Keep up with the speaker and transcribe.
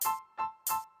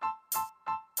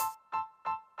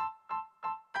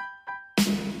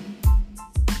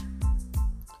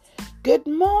Good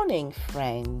morning,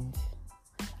 friends.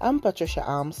 I'm Patricia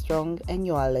Armstrong, and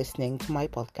you are listening to my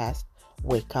podcast,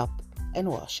 Wake Up and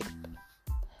Worship.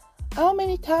 How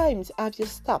many times have you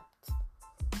stopped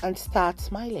and start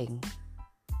smiling?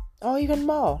 Or even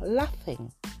more,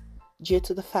 laughing, due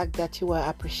to the fact that you were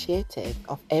appreciative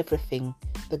of everything,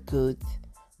 the good,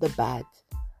 the bad,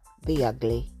 the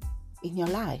ugly, in your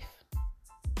life?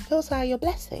 Those are your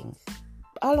blessings.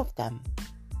 All of them.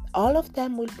 All of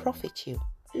them will profit you.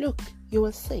 Look, you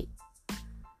will see.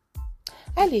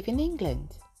 I live in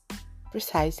England,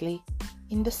 precisely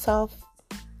in the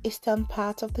south-eastern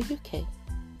part of the UK,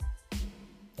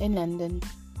 in London.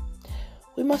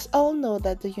 We must all know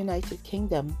that the United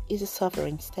Kingdom is a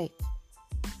sovereign state,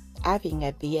 having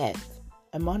at the head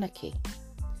a monarchy,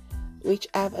 which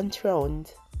have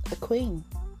enthroned a queen.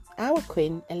 Our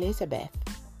Queen Elizabeth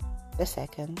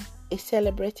II is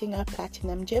celebrating her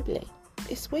Platinum Jubilee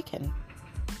this weekend.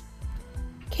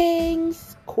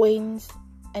 Kings, queens,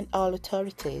 and all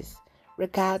authorities,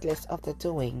 regardless of their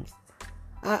doings,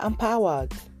 are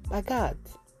empowered by God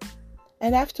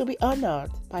and have to be honored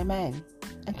by men,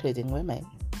 including women.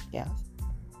 Yes,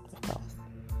 of course.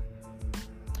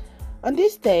 On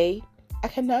this day, I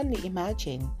can only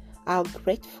imagine how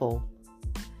grateful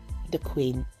the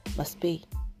Queen must be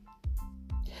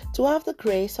to have the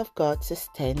grace of God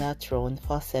sustain her throne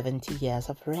for 70 years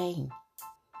of reign.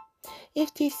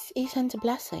 If this isn't a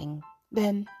blessing,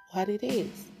 then what it is?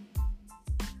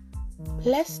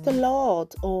 Bless the Lord,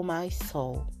 O my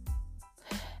soul,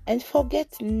 and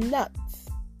forget not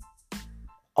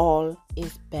all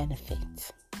his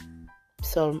benefits.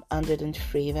 Psalm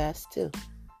 103 verse 2.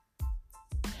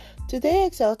 Today's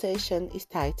exhortation is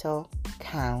titled,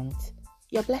 Count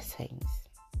Your Blessings.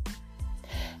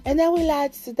 And I will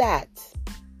add to that,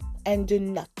 and do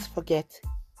not forget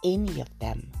any of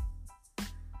them.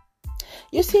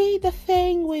 You see, the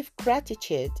thing with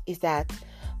gratitude is that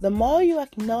the more you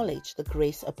acknowledge the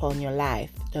grace upon your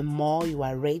life, the more you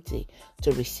are ready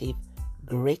to receive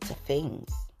greater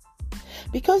things.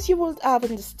 Because you would have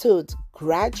understood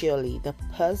gradually the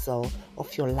puzzle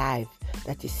of your life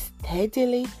that is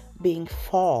steadily being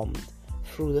formed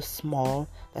through the small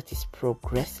that is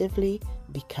progressively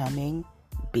becoming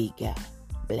bigger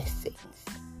blessings.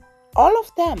 All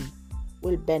of them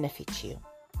will benefit you.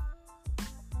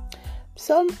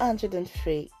 Psalm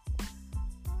 103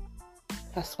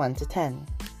 verse 1 to 10.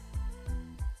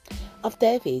 Of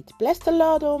David, bless the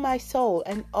Lord, O my soul,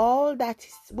 and all that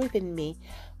is within me,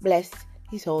 bless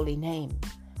his holy name.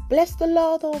 Bless the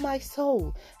Lord, O my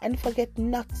soul, and forget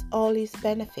not all his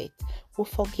benefit, who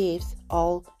forgives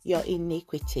all your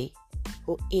iniquity,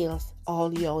 who heals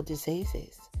all your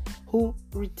diseases, who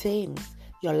redeems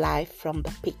your life from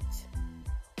the pit,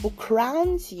 who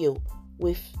crowns you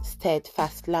with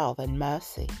steadfast love and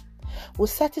mercy, who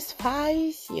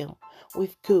satisfies you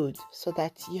with good so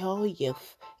that your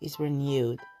youth is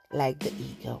renewed like the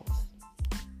eagles.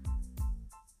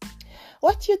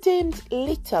 What you deemed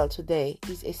little today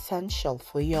is essential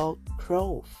for your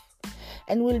growth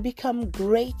and will become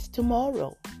great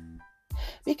tomorrow,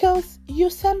 because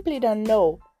you simply don't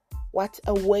know what's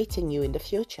awaiting you in the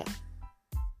future.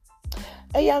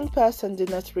 A young person do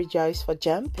not rejoice for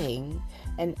jumping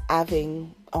and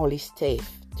having all his teeth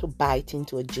to bite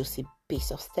into a juicy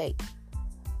piece of steak.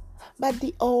 But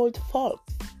the old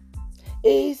folks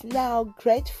is now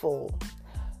grateful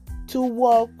to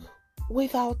walk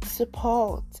without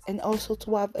support and also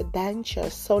to have a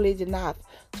denture solid enough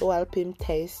to help him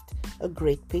taste a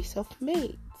great piece of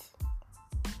meat.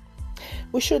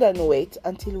 We shouldn't wait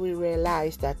until we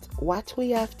realize that what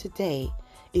we have today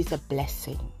is a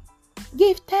blessing.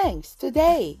 Give thanks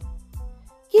today.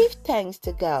 Give thanks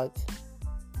to God,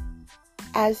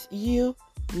 as you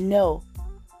know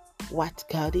what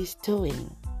God is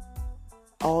doing,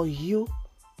 or you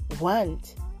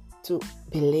want to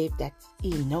believe that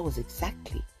he knows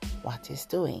exactly what he's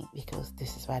doing, because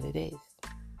this is what it is.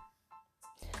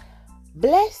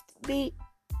 Blessed be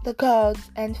the God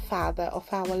and Father of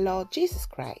our Lord Jesus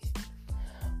Christ,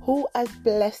 who has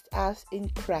blessed us in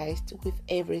Christ with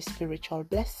every spiritual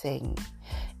blessing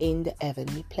in the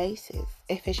heavenly places.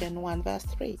 Ephesians 1 verse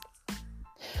 3.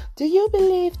 Do you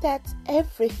believe that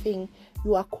everything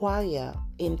you acquire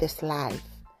in this life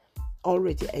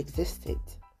already existed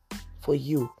for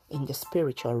you in the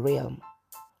spiritual realm?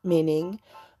 Meaning,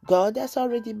 God has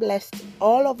already blessed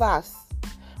all of us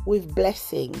with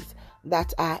blessings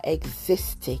that are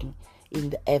existing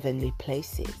in the heavenly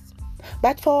places.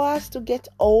 But for us to get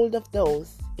hold of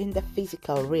those in the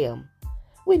physical realm,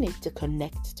 we need to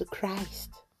connect to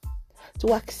Christ.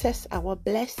 to access our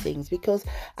blessings, because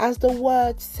as the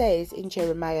word says in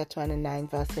Jeremiah 29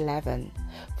 verse 11,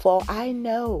 "For I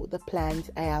know the plans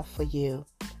I have for you,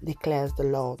 declares the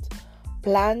Lord,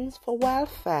 plans for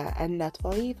welfare and not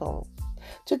for evil,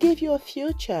 to give you a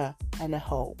future and a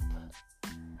hope."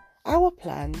 Our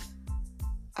plans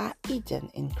are hidden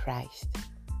in Christ.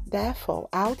 Therefore,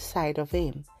 outside of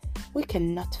Him, we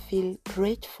cannot feel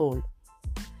grateful.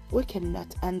 We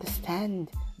cannot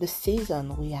understand the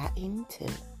season we are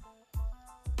into.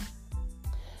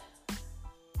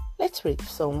 Let's read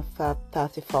Psalm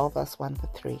 34 verse 1 to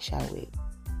 3, shall we?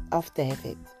 Of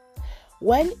David.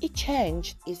 When he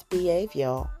changed his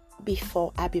behavior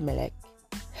before Abimelech,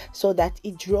 so that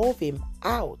he drove him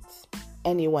out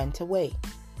and he went away.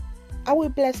 I will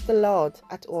bless the Lord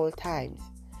at all times.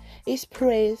 His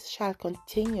praise shall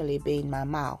continually be in my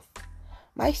mouth.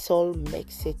 My soul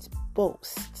makes its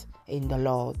boast in the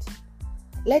Lord.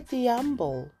 Let the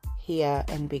humble hear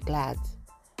and be glad.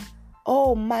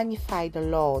 Oh, magnify the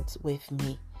Lord with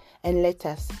me, and let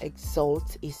us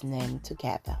exalt His name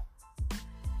together.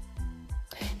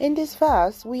 In this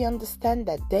verse, we understand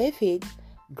that David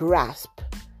grasped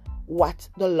what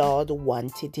the Lord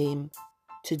wanted him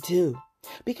to do,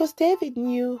 because David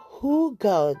knew who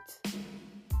God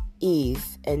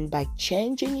is, and by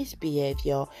changing his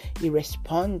behavior, he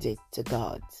responded to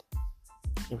God.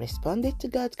 He responded to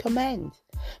God's command,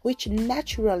 which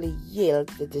naturally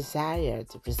yields the desired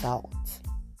result.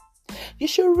 You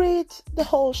should read the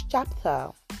whole chapter.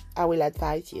 I will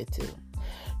advise you to.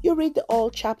 You read the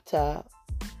whole chapter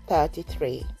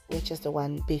 33, which is the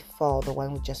one before the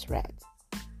one we just read.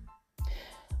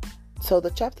 So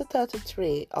the chapter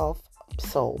 33 of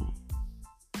Psalm.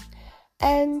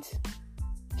 And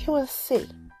you will see.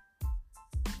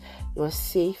 You will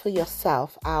see for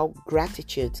yourself how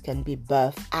gratitude can be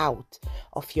birthed out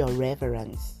of your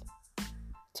reverence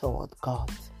toward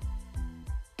God.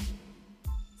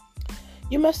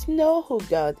 You must know who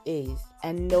God is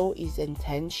and know His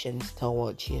intentions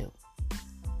towards you.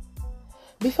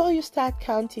 Before you start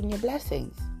counting your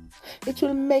blessings, it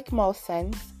will make more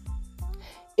sense.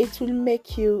 It will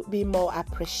make you be more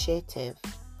appreciative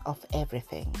of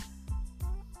everything.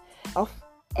 Of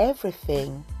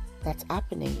everything that's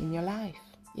happening in your life.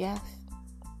 Yes.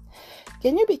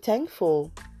 Can you be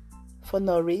thankful for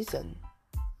no reason?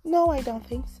 No, I don't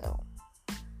think so.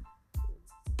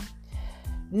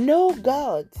 Know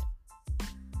God.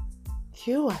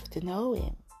 You have to know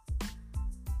Him.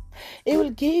 It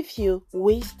will give you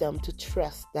wisdom to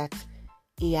trust that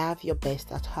He has your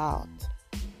best at heart.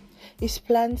 His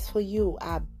plans for you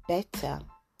are better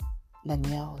than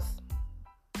yours.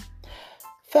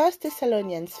 1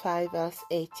 Thessalonians 5 verse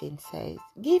 18 says,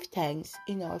 "Give thanks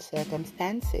in all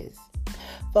circumstances,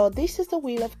 for this is the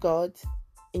will of God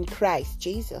in Christ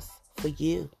Jesus for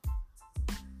you."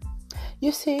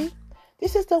 You see,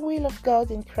 this is the will of God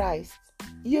in Christ.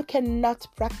 You cannot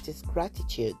practice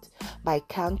gratitude by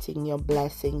counting your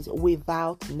blessings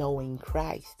without knowing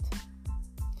Christ.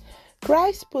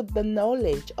 Christ put the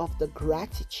knowledge of the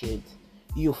gratitude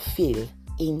you feel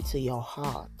into your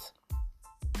heart.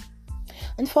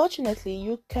 Unfortunately,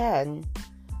 you can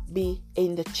be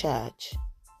in the church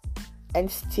and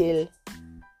still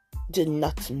do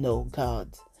not know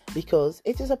God, because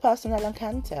it is a personal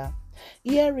encounter.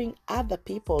 Hearing other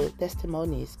people's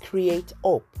testimonies create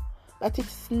hope, but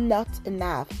it's not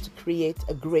enough to create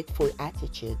a grateful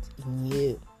attitude in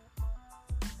you.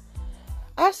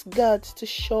 Ask God to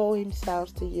show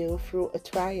Himself to you through a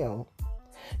trial.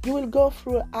 You will go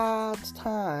through a hard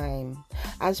time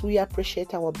as we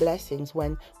appreciate our blessings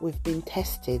when we've been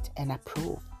tested and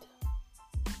approved.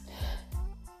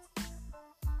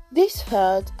 This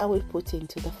third I will put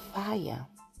into the fire.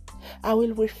 I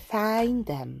will refine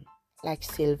them like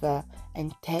silver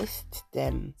and test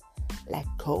them like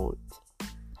gold.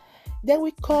 They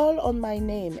will call on my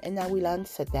name and I will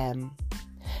answer them.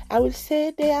 I will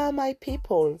say they are my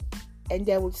people, and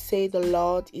they will say the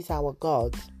Lord is our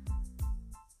God.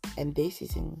 And this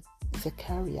is in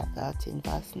Zechariah 13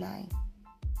 verse 9.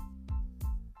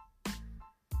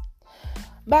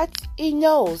 But He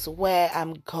knows where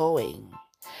I'm going.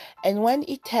 And when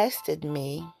He tested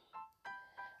me,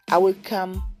 I will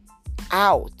come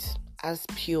out as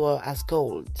pure as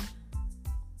gold.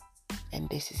 And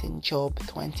this is in Job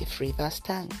 23 verse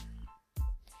 10.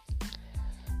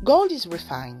 Gold is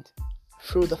refined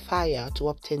through the fire to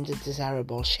obtain the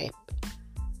desirable shape.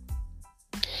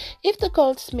 If the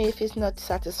goldsmith is not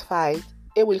satisfied,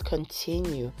 he will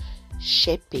continue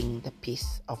shaping the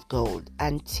piece of gold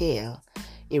until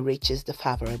it reaches the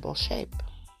favorable shape.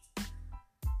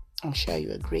 I'm sure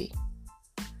you agree.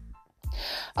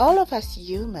 All of us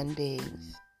human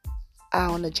beings are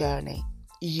on a journey.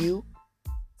 You,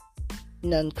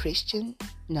 non-Christian,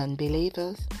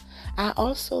 non-believers, are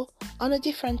also on a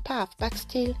different path, but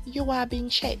still you are being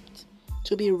shaped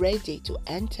to be ready to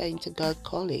enter into God's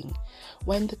calling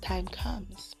when the time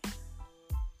comes.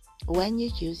 When you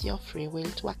use your free will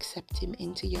to accept Him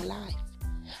into your life.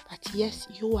 But yes,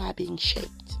 you are being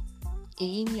shaped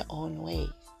in your own way,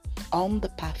 on the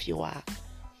path you are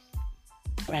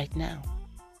right now.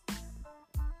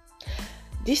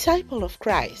 Disciple of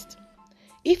Christ,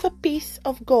 if a piece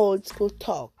of gold could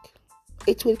talk,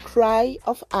 it will cry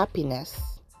of happiness,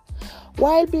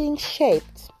 while being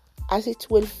shaped, as it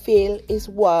will feel its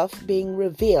worth being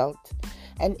revealed,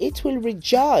 and it will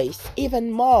rejoice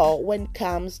even more when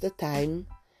comes the time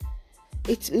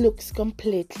it looks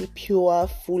completely pure,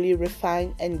 fully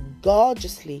refined, and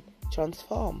gorgeously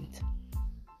transformed.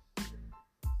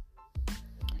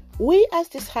 We as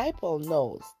disciples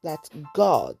knows that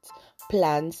God's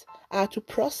plans are to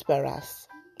prosper us,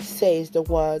 says the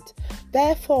word.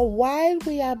 Therefore, while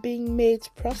we are being made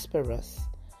prosperous,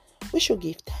 we should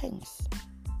give thanks.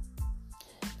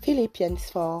 Philippians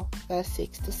 4 verse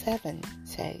 6 to 7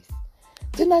 says,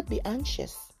 do not be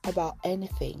anxious about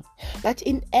anything, but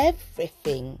in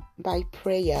everything by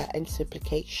prayer and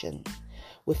supplication,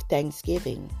 with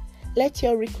thanksgiving, let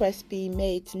your requests be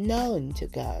made known to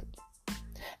God.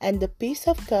 And the peace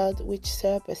of God which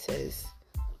surpasses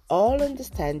all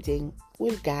understanding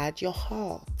will guard your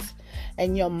hearts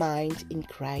and your mind in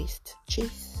Christ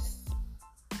Jesus.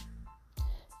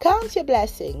 Count your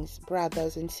blessings,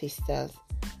 brothers and sisters,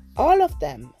 all of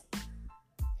them,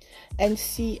 and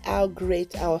see how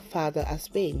great our Father has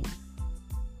been.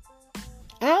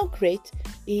 How great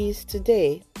He is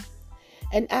today,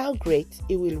 and how great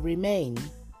He will remain.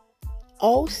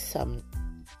 Awesome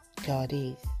God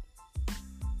is,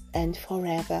 and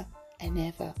forever and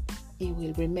ever He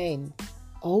will remain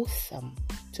awesome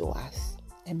to us.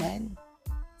 Amen.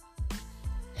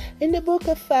 In the book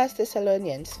of 1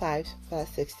 Thessalonians 5 verse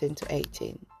 16 to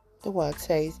 18, the word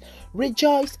says,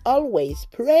 rejoice always,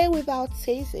 pray without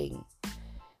ceasing.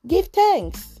 Give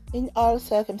thanks in all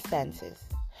circumstances,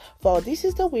 for this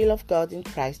is the will of God in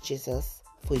Christ Jesus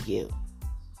for you.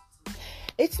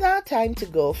 It's now time to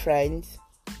go, friends.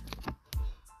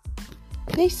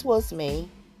 This was me,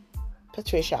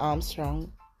 Patricia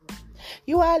Armstrong.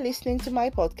 You are listening to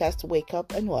my podcast, Wake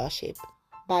Up and Worship.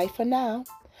 Bye for now.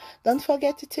 Don't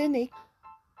forget to tune in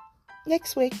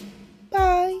next week.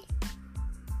 Bye.